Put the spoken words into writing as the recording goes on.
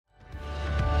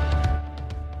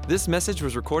This message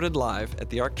was recorded live at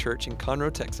the Ark Church in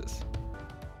Conroe, Texas.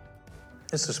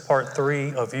 This is part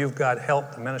 3 of You've Got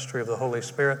Help, the ministry of the Holy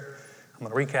Spirit. I'm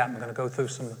going to recap. I'm going to go through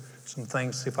some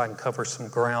things, see if I can cover some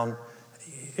ground.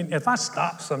 If I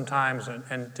stop sometimes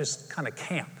and just kind of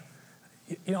camp,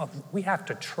 we have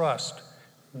to trust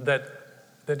that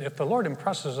if the Lord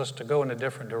impresses us to go in a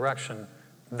different direction,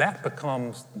 that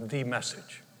becomes the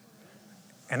message.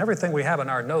 And everything we have in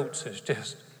our notes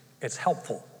is it's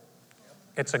helpful.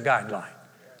 It's a guideline.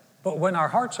 But when our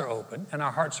hearts are open and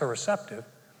our hearts are receptive,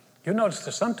 you'll notice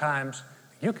that sometimes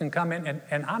you can come in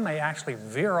and I may actually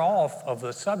veer off of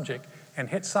the subject and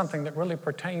hit something that really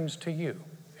pertains to you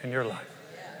in your life.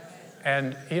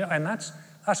 And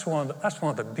that's one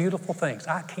of the beautiful things.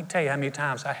 I can't tell you how many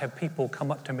times I have people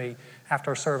come up to me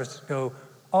after a service and go,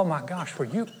 "Oh my gosh,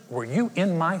 were you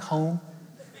in my home?"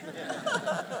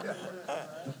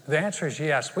 The answer is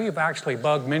yes. We've actually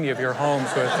bugged many of your homes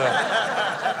with.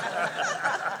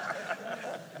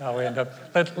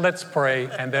 Let's pray,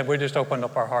 and then we just open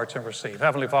up our hearts and receive.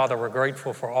 Heavenly Father, we're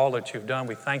grateful for all that you've done.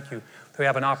 We thank you that we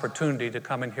have an opportunity to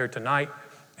come in here tonight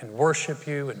and worship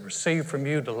you and receive from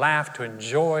you, to laugh, to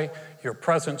enjoy your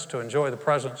presence, to enjoy the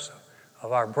presence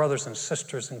of our brothers and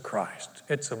sisters in Christ.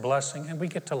 It's a blessing, and we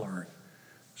get to learn.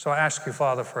 So I ask you,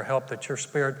 Father, for help, that your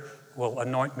Spirit will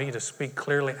anoint me to speak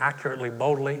clearly, accurately,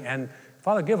 boldly. And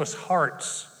Father, give us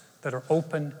hearts that are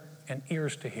open and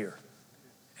ears to hear.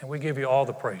 And we give you all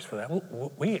the praise for that.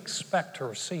 We expect to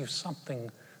receive something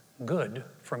good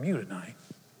from you tonight,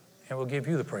 and we'll give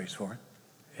you the praise for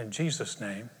it. In Jesus'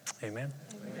 name, amen.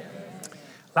 Amen.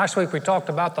 Last week we talked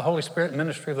about the Holy Spirit,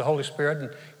 ministry of the Holy Spirit,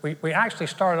 and we actually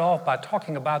started off by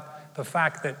talking about the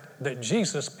fact that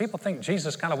Jesus, people think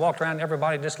Jesus kind of walked around and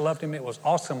everybody just loved him. It was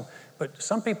awesome. But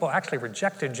some people actually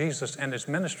rejected Jesus and his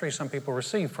ministry. Some people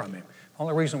received from him. The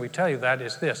only reason we tell you that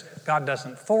is this: God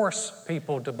doesn't force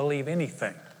people to believe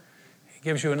anything. He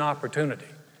gives you an opportunity.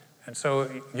 And so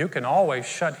you can always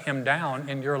shut him down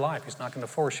in your life. He's not going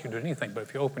to force you to do anything. But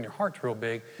if you open your heart real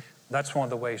big, that's one of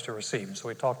the ways to receive. And so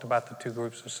we talked about the 2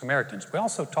 groups of Samaritans. We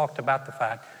also talked about the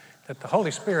fact that the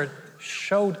Holy Spirit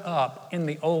showed up in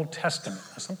the Old Testament.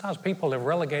 Now, sometimes people have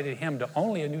relegated him to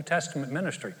only a New Testament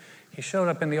ministry. He showed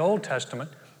up in the Old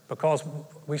Testament because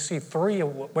we see 3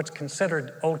 of what's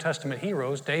considered Old Testament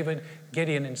heroes: David,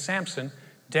 Gideon, and Samson.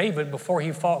 David, before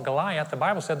he fought Goliath, the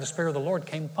Bible said the Spirit of the Lord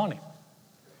came upon him.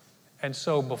 And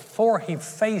so before he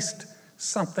faced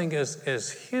something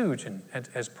as huge and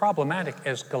as problematic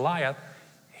as Goliath,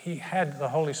 he had the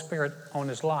Holy Spirit on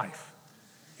his life.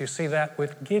 You see that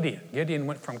with Gideon. Gideon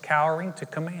went from cowering to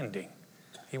commanding.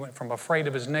 He went from afraid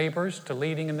of his neighbors to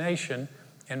leading a nation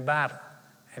in battle.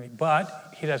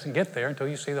 But he doesn't get there until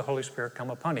you see the Holy Spirit come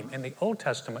upon him. In the Old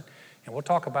Testament, and we'll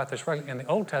talk about this regularly, in the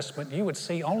Old Testament, you would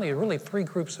see only really 3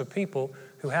 groups of people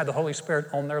who had the Holy Spirit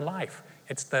on their life.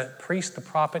 It's the priest, the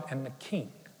prophet, and the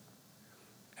king.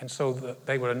 And so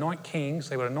they would anoint kings,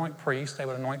 they would anoint priests, they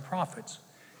would anoint prophets.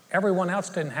 Everyone else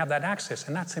didn't have that access,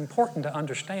 and that's important to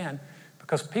understand,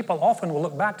 because people often will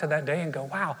look back to that day and go,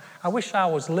 "Wow, I wish I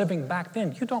was living back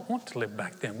then." You don't want to live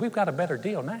back then. We've got a better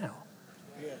deal now.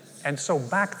 Yes. And so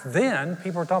back then,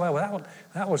 people were talking about, "Well,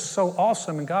 that was so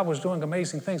awesome, and God was doing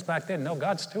amazing things back then." No,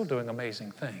 God's still doing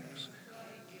amazing things.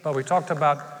 But we talked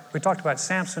about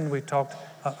Samson. We talked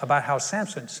about how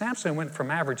Samson went from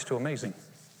average to amazing.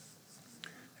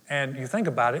 And you think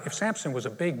about it, if Samson was a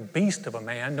big beast of a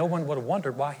man, no one would have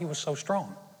wondered why he was so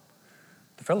strong.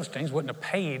 The Philistines wouldn't have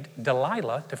paid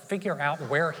Delilah to figure out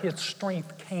where his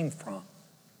strength came from.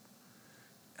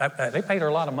 They paid her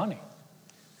a lot of money.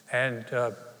 And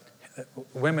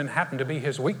women happened to be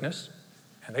his weakness,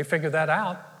 and they figured that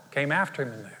out, came after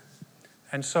him in there.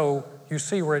 And so you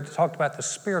see where it talked about the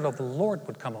Spirit of the Lord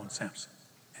would come on Samson,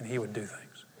 and he would do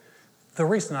things. The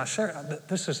reason I share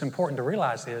this is important to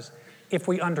realize is, if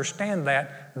we understand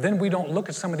that, then we don't look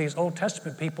at some of these Old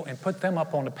Testament people and put them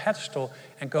up on a pedestal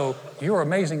and go, "You're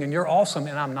amazing and you're awesome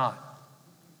and I'm not."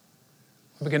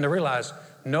 We begin to realize,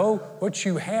 no, what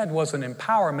you had was an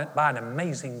empowerment by an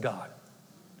amazing God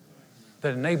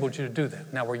that enabled you to do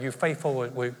that. Now, were you faithful?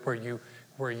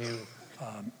 Were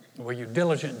you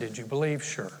diligent? Did you believe?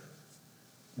 Sure.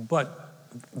 But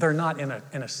they're not in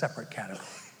a separate category.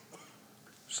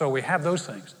 So we have those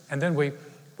things. And then we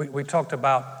talked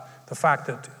about the fact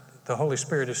that the Holy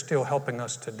Spirit is still helping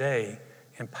us today,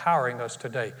 empowering us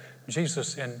today.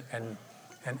 Jesus in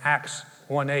Acts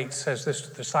 1:8 says this to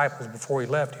the disciples before he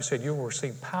left. He said, "You will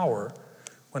receive power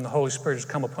when the Holy Spirit has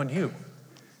come upon you,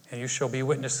 and you shall be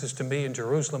witnesses to me in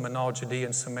Jerusalem and all Judea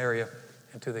and Samaria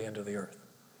and to the end of the earth."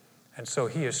 And so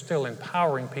he is still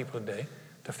empowering people today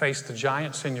to face the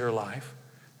giants in your life,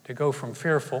 to go from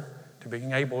fearful to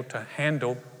being able to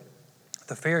handle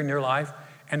the fear in your life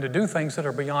and to do things that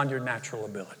are beyond your natural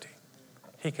ability.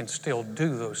 He can still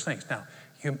do those things. Now,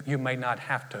 you may not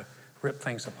have to rip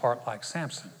things apart like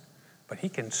Samson, but he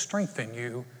can strengthen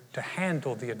you to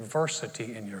handle the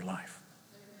adversity in your life.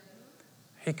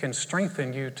 He can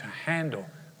strengthen you to handle,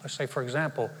 let's say, for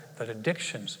example, that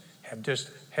addictions have just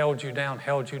held you down,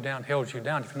 held you down, held you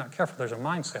down. If you're not careful, there's a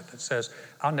mindset that says,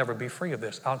 I'll never be free of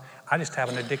this. I just have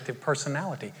an addictive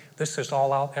personality. This is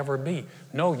all I'll ever be.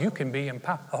 No, you can be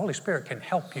empowered. The Holy Spirit can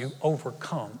help you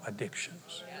overcome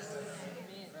addictions.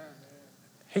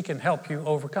 He can help you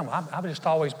overcome. I've just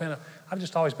always been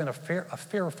a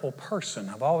fearful person.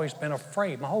 I've always been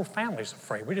afraid. My whole family's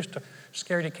afraid. We're just a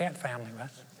scaredy cat family, right?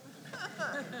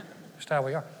 Just how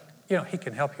we are. You know, he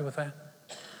can help you with that.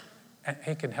 And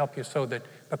he can help you so that,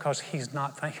 because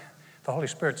the Holy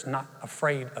Spirit's not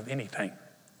afraid of anything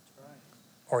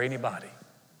or anybody.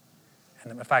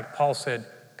 And in fact, Paul said,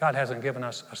 God hasn't given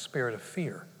us a spirit of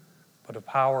fear, but of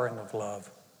power and of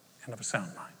love and of a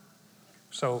sound mind.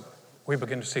 So we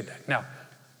begin to see that. Now,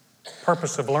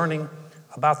 purpose of learning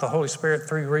about the Holy Spirit,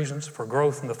 3 reasons for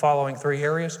growth in the following 3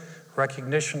 areas: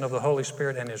 recognition of the Holy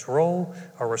Spirit and his role,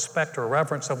 a respect or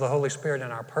reverence of the Holy Spirit in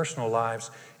our personal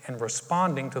lives, and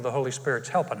responding to the Holy Spirit's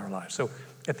help in our lives. So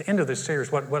at the end of this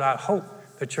series, what I hope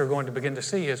that you're going to begin to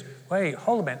see is, wait,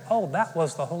 hold a minute. Oh, that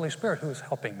was the Holy Spirit who was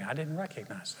helping me. I didn't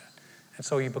recognize that. And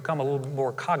so you become a little bit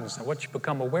more cognizant. What you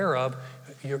become aware of,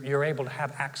 you're able to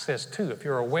have access to. If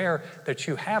you're aware that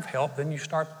you have help, then you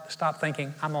stop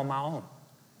thinking, I'm on my own.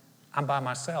 I'm by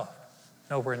myself.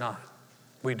 No, we're not.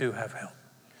 We do have help.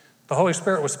 The Holy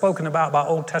Spirit was spoken about by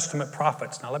Old Testament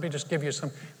prophets. Now, let me just give you some.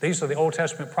 These are the Old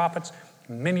Testament prophets.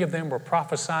 Many of them were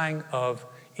prophesying of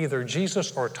either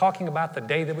Jesus or talking about the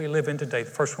day that we live in today.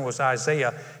 The first one was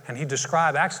Isaiah, and he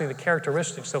described actually the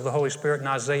characteristics of the Holy Spirit in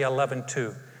Isaiah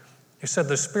 11:2. He said,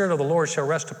 the Spirit of the Lord shall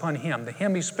rest upon him. The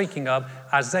him he's speaking of,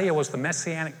 Isaiah was the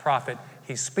messianic prophet.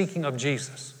 He's speaking of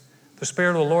Jesus. The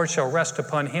Spirit of the Lord shall rest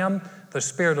upon him, the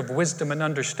Spirit of wisdom and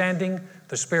understanding,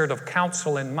 the Spirit of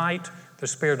counsel and might, the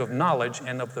Spirit of knowledge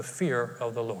and of the fear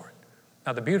of the Lord.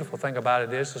 Now, the beautiful thing about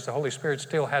it is the Holy Spirit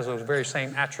still has those very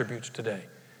same attributes today.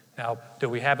 Now, do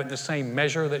we have it in the same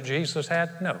measure that Jesus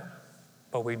had? No.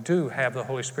 But we do have the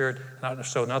Holy Spirit.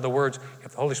 So in other words,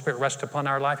 if the Holy Spirit rests upon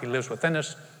our life, he lives within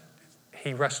us,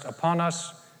 he rests upon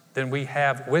us, then we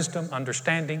have wisdom,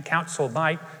 understanding, counsel,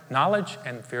 might, knowledge,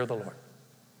 and fear of the Lord.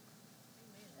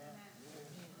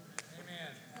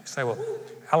 Amen. You say, well,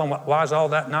 Alan, why is all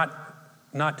that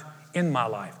not in my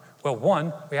life? Well,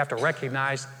 one, we have to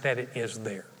recognize that it is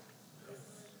there.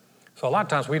 So a lot of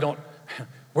times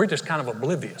we're just kind of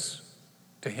oblivious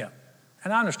to him.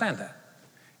 And I understand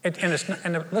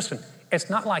that. Listen,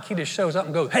 it's not like he just shows up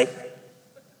and goes, hey,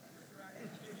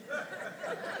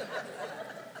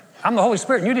 I'm the Holy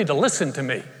Spirit and you need to listen to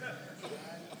me.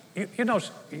 You know,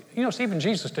 even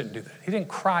Jesus didn't do that. He didn't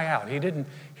cry out. He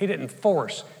didn't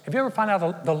force. Have you ever found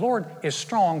out the Lord is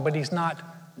strong, but he's not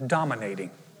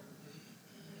dominating?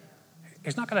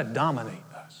 He's not going to dominate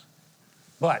us.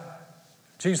 But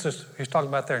Jesus, he's talking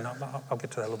about there, and I'll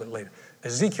get to that a little bit later.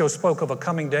 Ezekiel spoke of a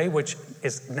coming day, which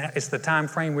is the time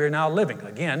frame we're now living.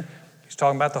 Again, he's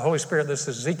talking about the Holy Spirit. This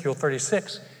is Ezekiel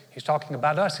 36. He's talking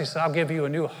about us. He said, I'll give you a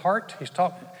new heart.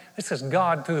 This is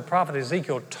God through the prophet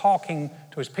Ezekiel talking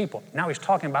to his people. Now he's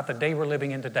talking about the day we're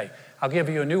living in today. I'll give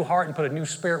you a new heart and put a new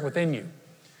spirit within you.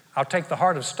 I'll take the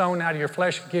heart of stone out of your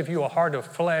flesh and give you a heart of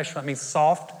flesh, that means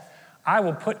soft. I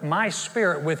will put my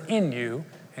spirit within you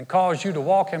and cause you to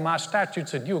walk in my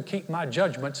statutes, and you will keep my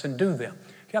judgments and do them.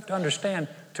 You have to understand,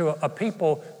 to a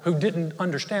people who didn't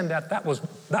understand that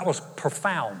was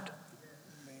profound.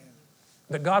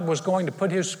 That God was going to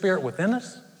put his spirit within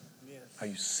us? Are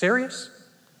you serious?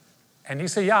 And he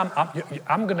said, yeah,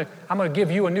 I'm going to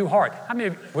give you a new heart. I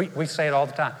mean, we say it all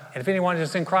the time. And if anyone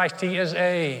is in Christ, he is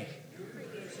a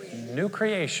new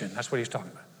creation. That's what he's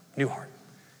talking about. New heart.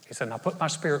 He said, now put my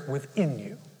spirit within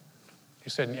you. He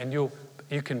said, and you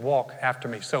can walk after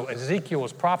me. So Ezekiel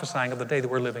was prophesying of the day that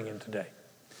we're living in today.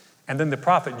 And then the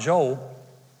prophet Joel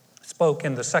spoke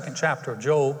in the 2nd chapter of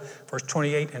Joel, verse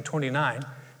 28 and 29.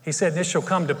 He said, this shall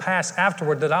come to pass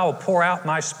afterward that I will pour out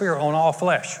my spirit on all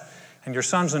flesh. And your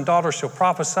sons and daughters shall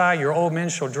prophesy, your old men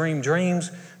shall dream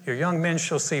dreams, your young men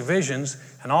shall see visions,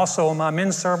 and also on my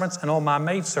men servants and on my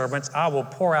maid servants I will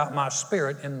pour out my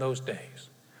spirit in those days.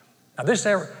 Now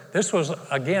this was,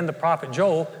 again, the prophet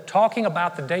Joel talking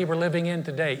about the day we're living in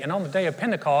today. And on the day of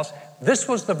Pentecost, this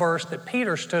was the verse that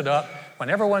Peter stood up when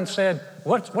everyone said,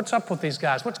 what's up with these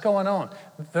guys? What's going on?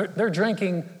 They're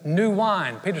drinking new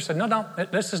wine. Peter said, no,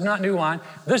 this is not new wine.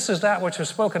 This is that which was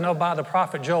spoken of by the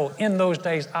prophet Joel. In those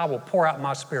days, I will pour out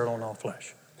my Spirit on all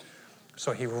flesh.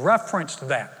 So he referenced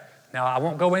that. Now, I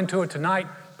won't go into it tonight,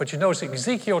 but you notice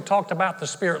Ezekiel talked about the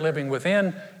Spirit living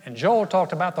within, and Joel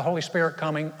talked about the Holy Spirit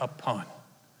coming upon.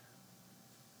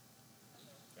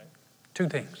 Two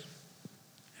things.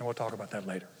 And we'll talk about that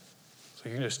later. So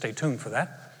you can just stay tuned for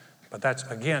that. But that's,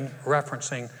 again,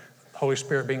 referencing the Holy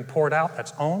Spirit being poured out,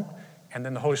 that's on, and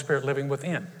then the Holy Spirit living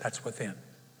within, that's within.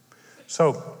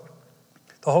 So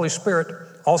the Holy Spirit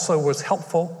also was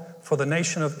helpful for the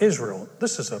nation of Israel.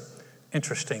 This is an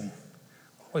interesting,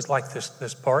 I always like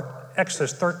this part.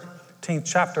 Exodus 13th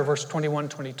chapter, verse 21,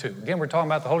 22. Again, we're talking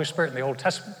about the Holy Spirit in the Old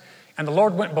Testament. And the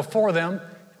Lord went before them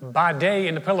by day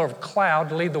in the pillar of cloud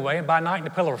to lead the way, and by night in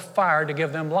the pillar of fire to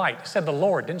give them light. It said the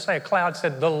Lord, didn't say a cloud, it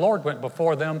said the Lord went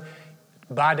before them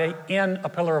by day in a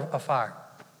pillar of fire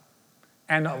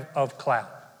and of cloud.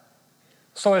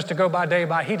 So as to go by day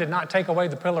by, he did not take away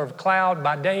the pillar of cloud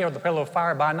by day or the pillar of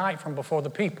fire by night from before the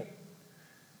people.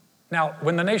 Now,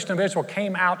 when the nation of Israel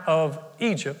came out of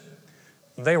Egypt,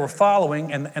 they were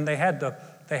following, and they had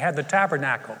the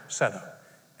tabernacle set up.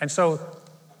 And so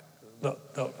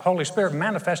the Holy Spirit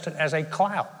manifested as a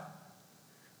cloud,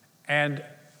 and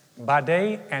by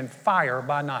day and fire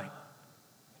by night.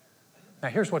 Now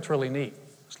here's what's really neat.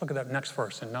 Let's look at that next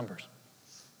verse in Numbers.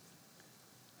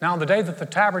 Now on the day that the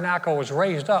tabernacle was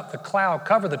raised up, the cloud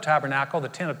covered the tabernacle, the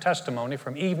tent of testimony,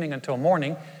 from evening until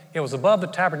morning. It was above the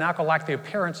tabernacle like the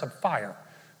appearance of fire.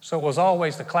 So it was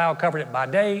always the cloud covered it by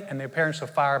day and the appearance of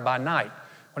fire by night.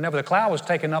 Whenever the cloud was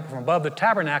taken up from above the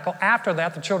tabernacle, after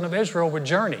that the children of Israel would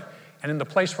journey. And in the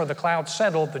place where the cloud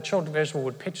settled, the children of Israel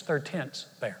would pitch their tents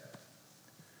there.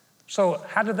 So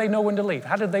how did they know when to leave?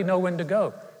 How did they know when to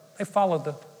go? They followed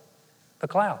the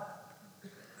cloud.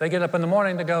 They get up in the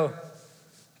morning to go,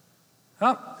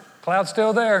 oh, cloud's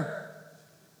still there.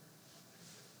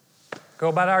 Go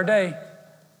about our day.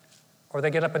 Or they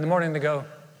get up in the morning to go,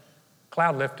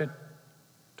 cloud lifted,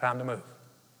 time to move.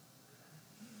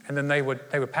 And then they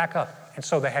would pack up. And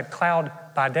so they had cloud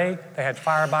by day, they had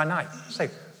fire by night. Say,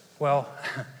 well,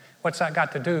 what's that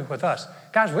got to do with us?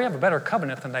 Guys, we have a better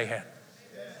covenant than they had.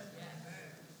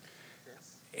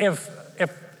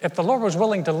 If the Lord was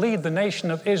willing to lead the nation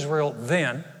of Israel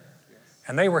then,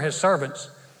 and they were his servants,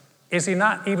 is he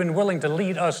not even willing to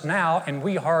lead us now, and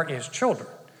we are his children?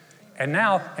 And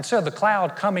now, instead of the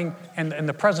cloud coming and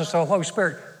the presence of the Holy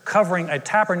Spirit covering a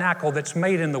tabernacle that's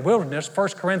made in the wilderness, 1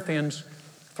 Corinthians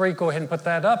 3, go ahead and put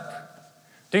that up.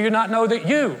 Do you not know that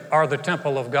you are the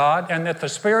temple of God and that the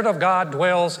Spirit of God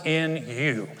dwells in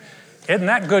you? Isn't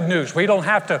that good news? We don't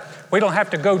have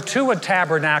to go to a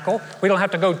tabernacle. We don't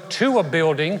have to go to a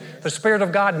building. The Spirit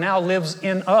of God now lives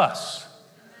in us.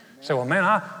 So, well, man,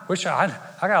 I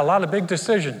got a lot of big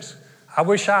decisions. I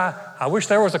wish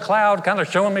there was a cloud kind of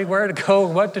showing me where to go,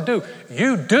 what to do.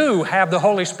 You do have the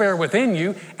Holy Spirit within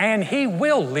you, and he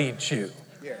will lead you.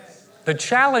 The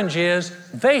challenge is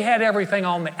they had everything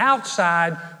on the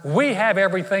outside. We have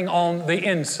everything on the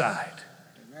inside.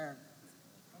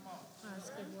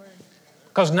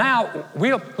 Because now,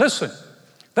 listen,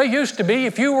 they used to be,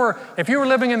 if you were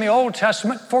living in the Old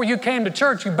Testament, before you came to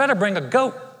church, you better bring a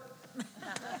goat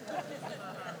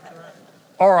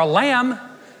or a lamb,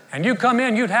 and you come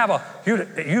in, you'd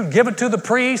give it to the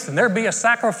priest, and there'd be a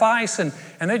sacrifice, and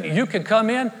then you could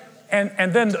come in,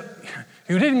 and then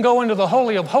you didn't go into the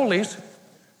Holy of Holies,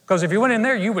 because if you went in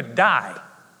there, you would die.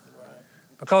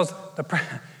 Because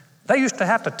they used to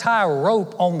have to tie a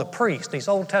rope on the priest. These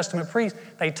Old Testament priests,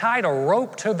 they tied a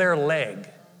rope to their leg.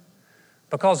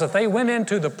 Because if they went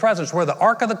into the presence where the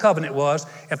Ark of the Covenant was,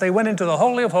 if they went into the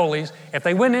Holy of Holies, if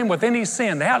they went in with any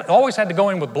sin, they always had to go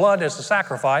in with blood as a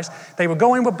sacrifice. They would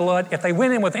go in with blood. If they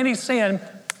went in with any sin,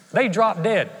 they dropped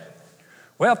dead.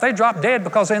 Well, if they dropped dead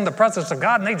because they're in the presence of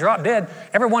God and they dropped dead,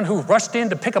 everyone who rushed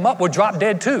in to pick them up would drop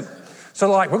dead too. So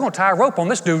they're like, we're going to tie a rope on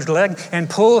this dude's leg and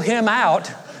pull him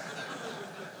out.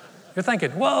 You're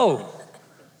thinking, whoa,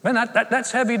 man,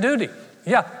 that's heavy duty.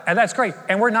 Yeah, and that's great.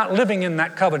 And we're not living in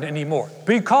that covenant anymore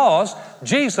because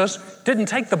Jesus didn't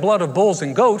take the blood of bulls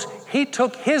and goats. He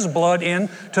took his blood in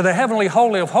to the heavenly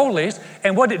Holy of Holies.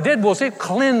 And what it did was it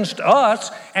cleansed us.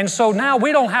 And so now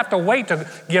we don't have to wait to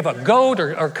give a goat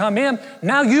or come in.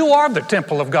 Now you are the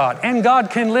temple of God, and God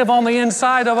can live on the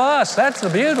inside of us. That's the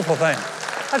beautiful thing.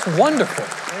 That's wonderful.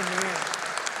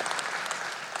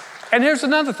 And here's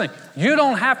another thing. You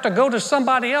don't have to go to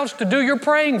somebody else to do your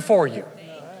praying for you.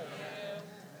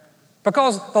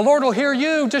 Because the Lord will hear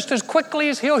you just as quickly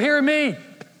as he'll hear me.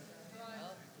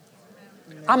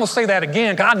 I'm going to say that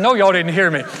again because I know y'all didn't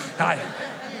hear me.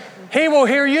 He will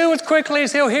hear you as quickly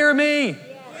as he'll hear me.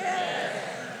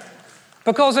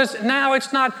 Because it's not, we're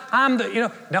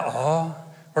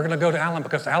going to go to Alan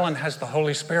because Alan has the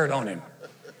Holy Spirit on him.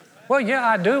 Well, yeah,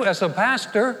 I do as a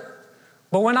pastor.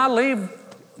 But when I leave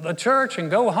the church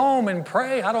and go home and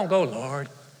pray, I don't go, Lord,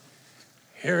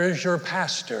 here is your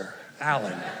pastor,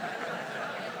 Alan.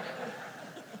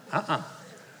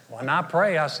 When I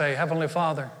pray, I say, Heavenly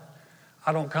Father,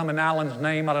 I don't come in Alan's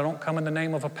name. I don't come in the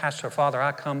name of a pastor. Father,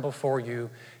 I come before you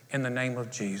in the name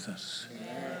of Jesus.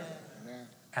 Amen.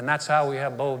 And that's how we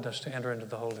have boldness to enter into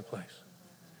the holy place.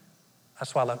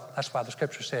 That's why the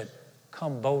scripture said,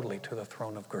 come boldly to the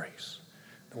throne of grace,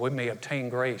 that we may obtain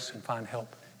grace and find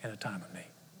help in a time of need.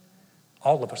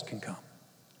 All of us can come.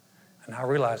 And I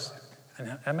realize,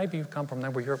 and maybe you've come from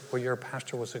there where your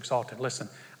pastor was exalted. Listen,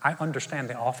 I understand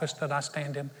the office that I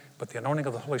stand in, but the anointing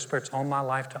of the Holy Spirit's on my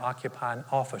life to occupy an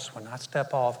office. When I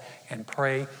step off and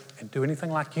pray and do anything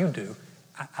like you do,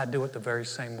 I do it the very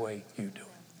same way you do it.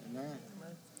 Amen.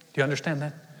 Do you understand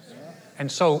that? Yeah.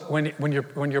 And so when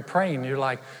you're praying, you're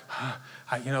like,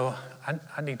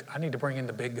 I need to bring in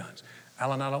the big guns.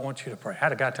 Alan, I don't want you to pray. I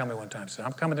had a guy tell me one time, he said,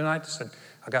 I'm coming tonight. He said,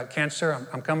 I got cancer.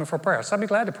 I'm coming for prayer. I said, I'd be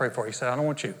glad to pray for you. He said, I don't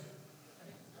want you.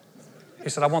 He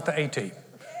said, I want the A-team.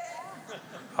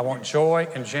 I want Joy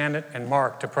and Janet and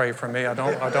Mark to pray for me. I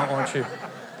don't want you.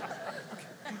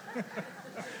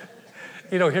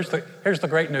 Here's the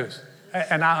great news.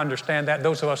 And I understand that.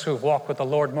 Those of us who have walked with the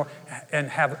Lord more and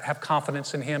have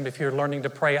confidence in Him, if you're learning to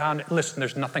pray, listen,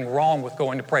 there's nothing wrong with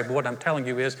going to pray. But what I'm telling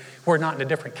you is we're not in a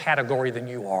different category than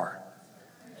you are.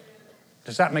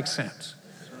 Does that make sense?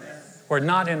 We're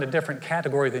not in a different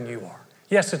category than you are.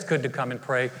 Yes, it's good to come and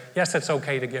pray. Yes, it's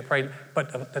okay to get prayed.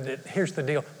 But here's the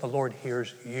deal. The Lord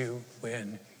hears you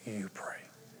when you pray.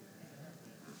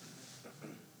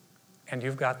 And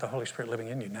you've got the Holy Spirit living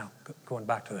in you now, going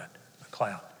back to that, the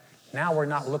cloud. Now we're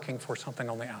not looking for something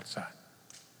on the outside.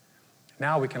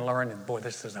 Now we can learn, and boy,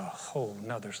 this is a whole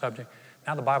nother subject.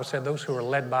 Now the Bible said those who are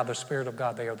led by the Spirit of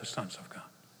God, they are the sons of God.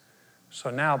 So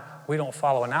now we don't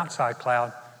follow an outside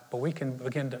cloud, but you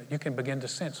can begin to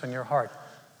sense in your heart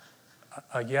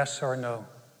a yes or a no.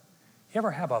 You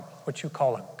ever have what you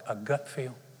call a gut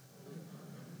feel?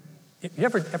 You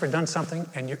ever done something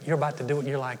and you're about to do it and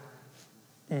you're like,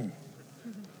 I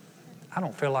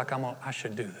don't feel like I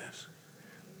should do this.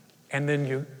 And then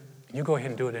you go ahead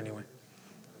and do it anyway.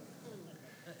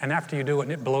 And after you do it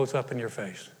and it blows up in your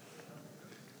face,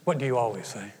 what do you always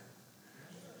say?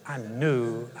 I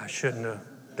knew I shouldn't have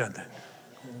done that.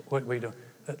 What we do?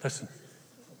 Listen,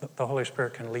 the Holy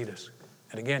Spirit can lead us.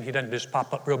 And again, He doesn't just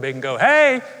pop up real big and go,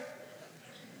 hey,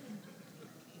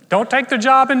 don't take the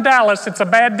job in Dallas. It's a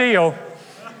bad deal.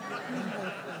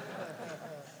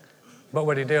 But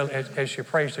what He did, as you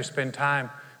pray, as you spend time,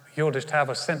 you'll just have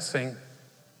a sensing.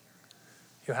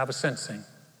 You'll have a sensing,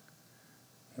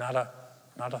 not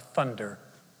a thunder,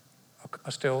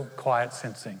 a still quiet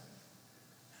sensing.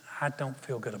 I don't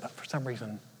feel good about it. For some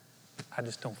reason, I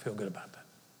just don't feel good about that.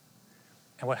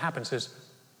 And what happens is,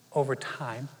 over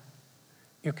time,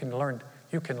 you can learn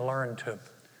to,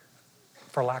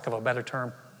 for lack of a better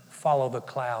term, follow the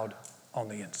cloud on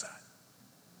the inside.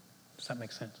 Does that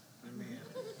make sense? Amen.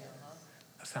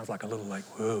 That sounds like a little like,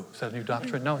 whoa, is that a new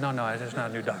doctrine? No, it's not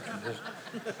a new doctrine.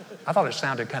 I thought it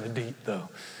sounded kind of deep, though.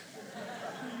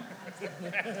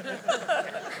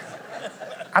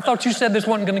 I thought you said this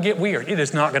wasn't going to get weird. It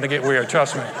is not going to get weird,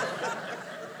 trust me.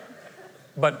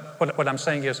 But what I'm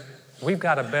saying is, we've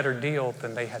got a better deal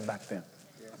than they had back then.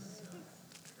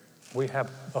 We have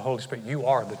the Holy Spirit. You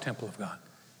are the temple of God,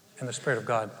 and the Spirit of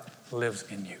God lives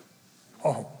in you.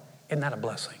 Oh, isn't that a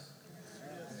blessing?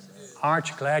 Aren't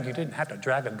you glad you didn't have to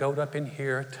drag a goat up in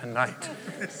here tonight?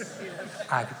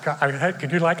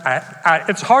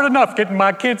 It's hard enough getting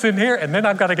my kids in here, and then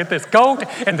I've got to get this goat,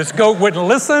 and this goat wouldn't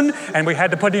listen, and we had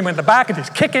to put him in the back, and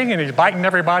he's kicking, and he's biting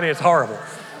everybody. It's horrible.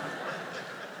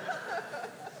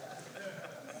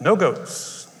 No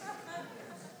goats.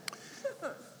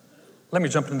 Let me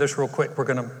jump into this real quick. We're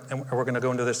going to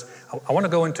go into this. I want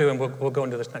to go into, and we'll go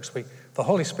into this next week, the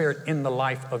Holy Spirit in the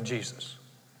life of Jesus.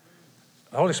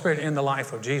 The Holy Spirit in the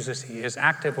life of Jesus, He is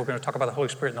active. We're going to talk about the Holy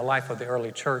Spirit in the life of the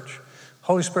early church.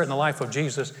 Holy Spirit in the life of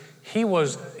Jesus, He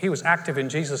was active in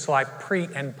Jesus' life pre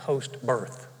and post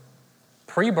birth.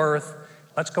 Pre-birth,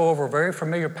 let's go over a very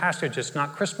familiar passage. It's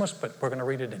not Christmas, but we're going to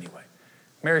read it anyway.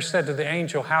 Mary said to the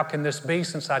angel, how can this be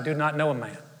since I do not know a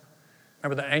man?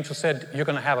 Remember the angel said, you're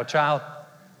going to have a child.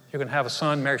 You're going to have a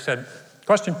son. Mary said,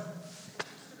 question.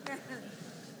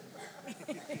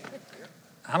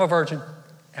 I'm a virgin.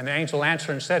 And the angel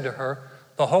answered and said to her,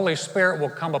 the Holy Spirit will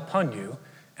come upon you,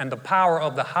 and the power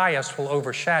of the highest will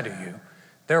overshadow you.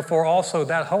 Therefore also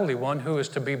that Holy One who is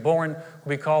to be born will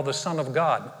be called the Son of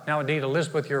God. Now indeed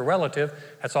Elizabeth, your relative,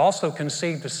 has also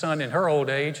conceived a son in her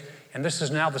old age, and this is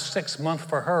now the 6th month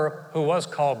for her who was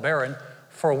called barren,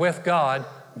 for with God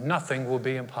nothing will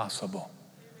be impossible.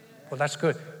 Well, that's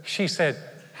good. She said,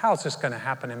 how's this going to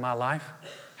happen in my life?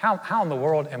 How in the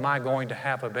world am I going to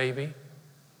have a baby?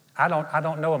 I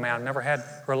don't know a man. I've never had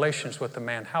relations with a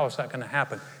man. How is that going to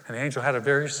happen? And the angel had a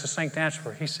very succinct answer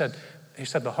for her. He said,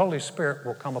 the Holy Spirit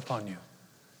will come upon you,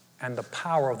 and the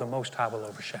power of the Most High will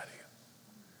overshadow you.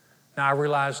 Now, I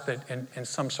realize that in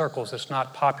some circles it's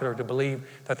not popular to believe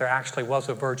that there actually was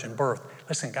a virgin birth.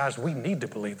 Listen, guys, we need to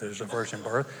believe there's a virgin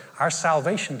birth. Our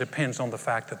salvation depends on the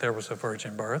fact that there was a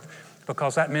virgin birth,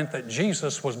 because that meant that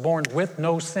Jesus was born with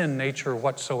no sin nature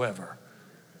whatsoever.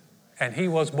 And he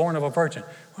was born of a virgin.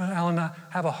 Well, Alan, I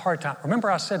have a hard time. Remember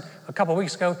I said a couple of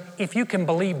weeks ago, if you can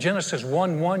believe Genesis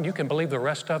 1:1, you can believe the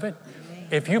rest of it.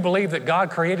 If you believe that God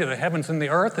created the heavens and the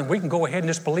earth, then we can go ahead and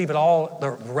just believe it all,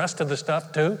 the rest of the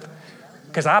stuff too.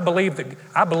 Because I believe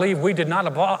we did not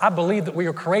evolve. I believe that we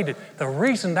were created. The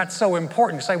reason that's so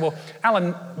important, you say, well,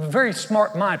 Alan, very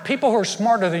smart mind. People who are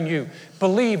smarter than you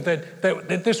believe that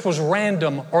this was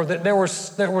random, or that there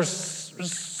was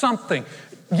something.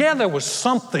 Yeah, there was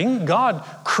something. God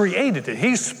created it.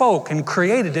 He spoke and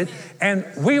created it, and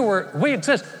we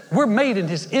exist. We're made in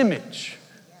His image.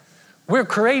 We're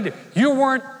created. You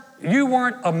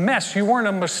weren't a mess. You weren't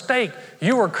a mistake.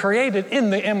 You were created in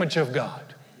the image of God.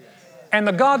 And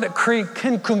the God that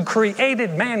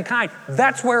created mankind,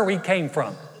 that's where we came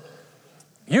from.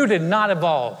 You did not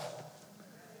evolve.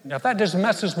 Now, if that just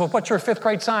messes with what your 5th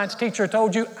grade science teacher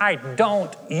told you, I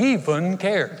don't even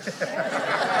care.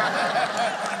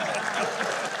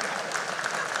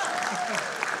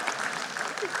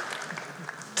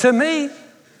 To me,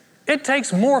 it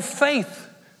takes more faith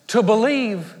to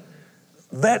believe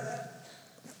that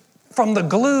from the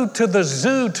glue to the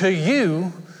zoo to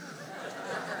you,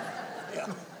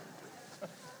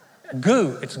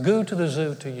 it's goo to the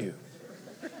zoo to you.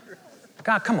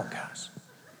 God, come on, guys.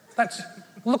 Let's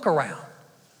look around.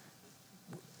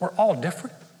 We're all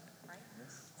different.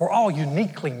 We're all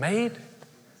uniquely made.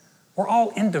 We're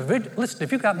all individual. Listen,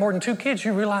 if you've got more than 2 kids,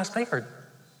 you realize they are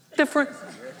different.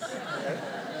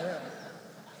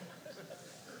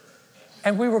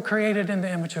 And we were created in the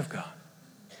image of God.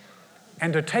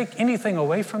 And to take anything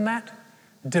away from that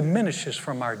diminishes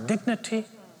from our dignity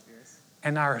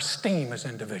and our esteem as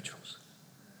individuals.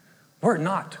 We're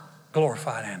not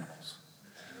glorified animals.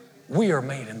 We are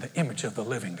made in the image of the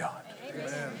living God.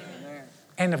 Amen.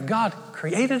 And if God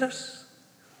created us,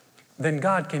 then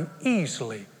God can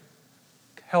easily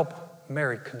help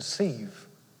Mary conceive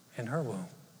in her womb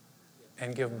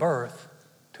and give birth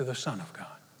to the Son of God.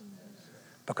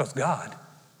 Because God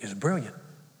is brilliant.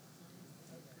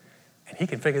 And He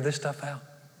can figure this stuff out.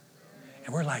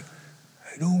 And we're like,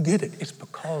 I don't get it. It's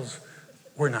because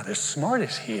we're not as smart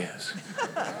as He is.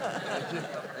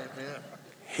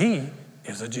 He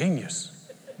is a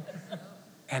genius.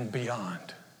 And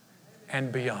beyond,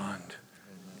 and beyond,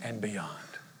 and beyond.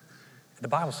 The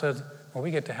Bible says when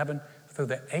we get to heaven, through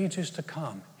the ages to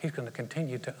come, He's going to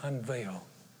continue to unveil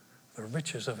the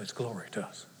riches of His glory to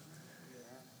us.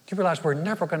 Do you realize we're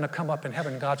never going to come up in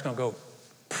heaven and God's going to go,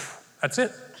 that's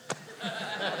it.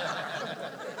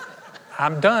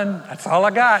 I'm done. That's all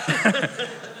I got.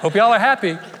 Hope y'all are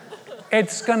happy.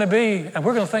 It's going to be, and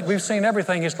we're going to think we've seen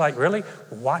everything. It's like, really?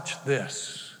 Watch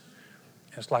this.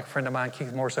 It's like a friend of mine,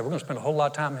 Keith Moore, said, we're going to spend a whole lot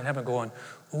of time in heaven going,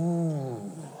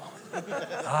 ooh,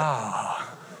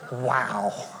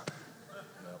 wow.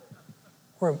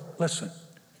 Listen,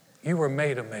 you were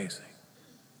made amazing.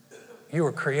 You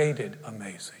were created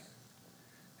amazing.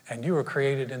 And you were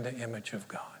created in the image of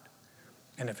God.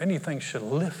 And if anything should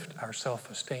lift our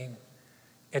self-esteem,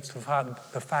 it's the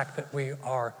fact that we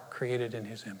are created in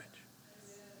His image.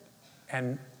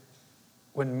 And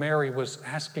when Mary was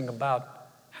asking about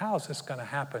how is this going to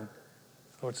happen,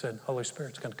 the Lord said, Holy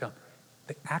Spirit's going to come.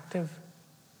 The active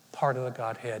part of the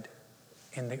Godhead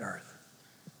in the earth.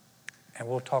 And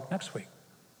we'll talk next week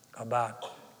about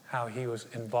how He was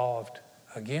involved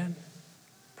again,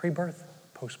 pre-birth,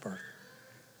 post-birth.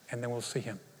 And then we'll see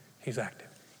Him. He's active.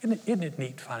 Isn't it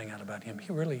neat finding out about Him?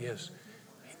 He really is.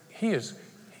 He is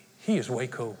way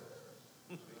cool.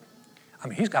 I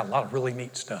mean, He's got a lot of really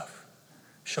neat stuff.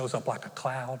 Shows up like a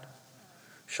cloud.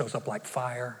 Shows up like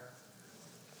fire.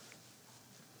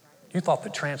 You thought the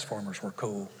Transformers were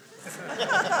cool.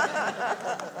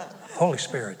 Holy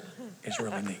Spirit is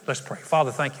really neat. Let's pray.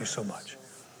 Father, thank you so much.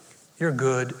 You're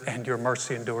good, and your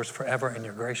mercy endures forever, and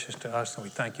you're gracious to us, and we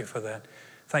thank you for that.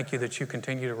 Thank you that you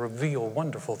continue to reveal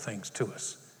wonderful things to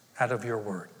us out of your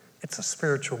word. It's a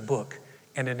spiritual book,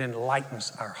 and it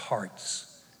enlightens our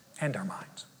hearts and our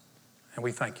minds. And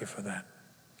we thank you for that.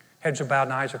 Heads are bowed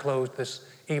and eyes are closed this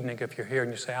evening. If you're here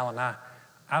and you say, Alan, I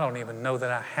don't even know that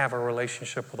I have a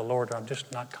relationship with the Lord, or I'm just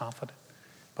not confident,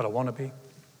 but I want to be.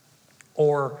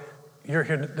 Or you're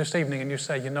here this evening and you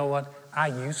say, you know what? I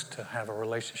used to have a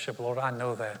relationship with the Lord. I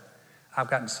know that. I've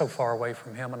gotten so far away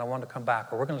from him and I want to come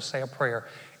back. Or we're going to say a prayer.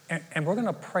 And we're going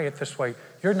to pray it this way.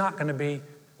 We're not going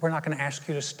to ask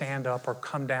you to stand up or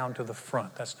come down to the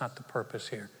front. That's not the purpose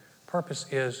here. Purpose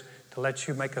is to let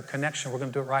you make a connection. We're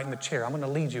going to do it right in the chair. I'm going to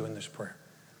lead you in this prayer.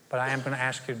 But I am going to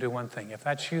ask you to do one thing. If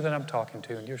that's you that I'm talking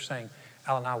to and you're saying,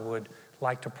 Alan, I would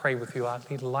like to pray with you.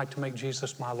 I'd like to make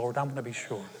Jesus my Lord. I want to be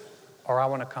sure. Or I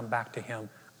want to come back to him.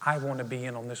 I want to be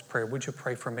in on this prayer. Would you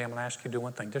pray for me? I'm going to ask you to do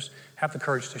one thing. Just have the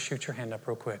courage to shoot your hand up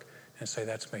real quick and say,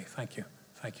 that's me. Thank you.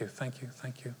 Thank you. Thank you.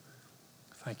 Thank you.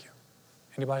 Thank you.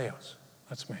 Anybody else?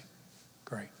 That's me.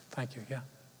 Great. Thank you. Yeah.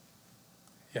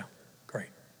 Yeah. Great.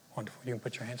 Wonderful. You can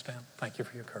put your hands down. Thank you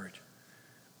for your courage.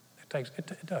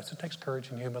 It does. It takes courage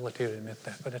and humility to admit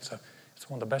that, but it's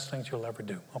one of the best things you'll ever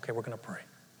do. Okay, we're going to pray.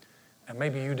 And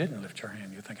maybe you didn't lift your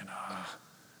hand. You're thinking,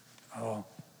 I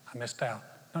missed out.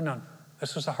 No.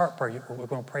 This is a heart prayer. We're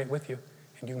going to pray it with you,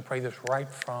 and you can pray this right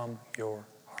from your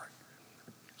heart.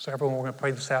 So everyone, we're going to pray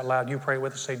this out loud. You pray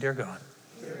with us. Say, Dear God,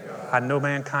 I know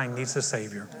mankind needs a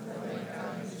Savior.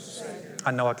 I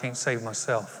know I can't save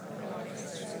myself.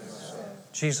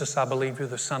 Jesus, I believe you're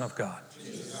the Son of God.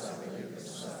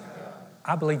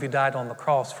 I believe you died on the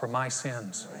cross for my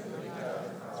sins.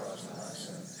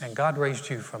 And God raised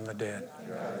you from the dead.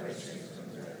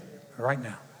 Right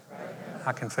now,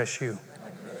 I confess you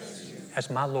as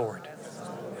my Lord,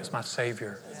 as my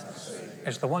Savior,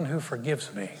 as the one who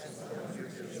forgives me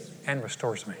and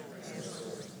restores me.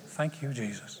 Thank you,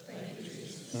 Jesus.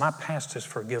 My past is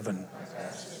forgiven.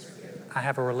 I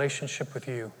have a relationship with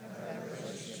you.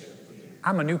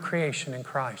 I'm a new creation in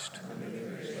Christ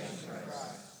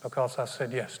because I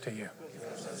said yes to you.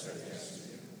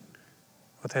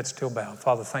 With head still bowed,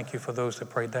 Father, thank you for those that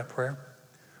prayed that prayer.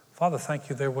 Father, thank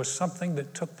you. There was something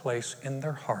that took place in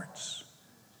their hearts,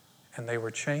 and they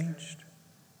were changed,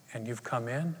 and you've come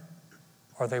in,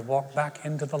 or they walked back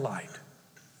into the light,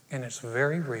 and it's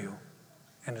very real,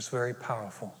 and it's very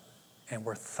powerful, and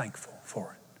we're thankful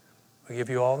for it. We give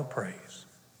you all the praise.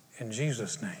 In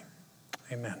Jesus' name,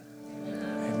 amen.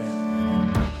 Amen.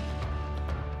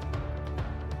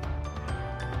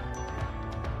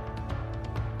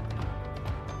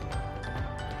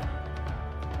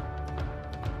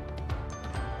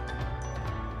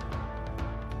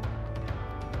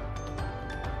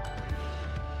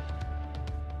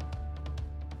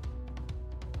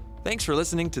 Thanks for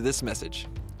listening to this message.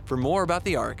 For more about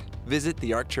the Ark, visit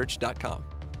thearkchurch.com.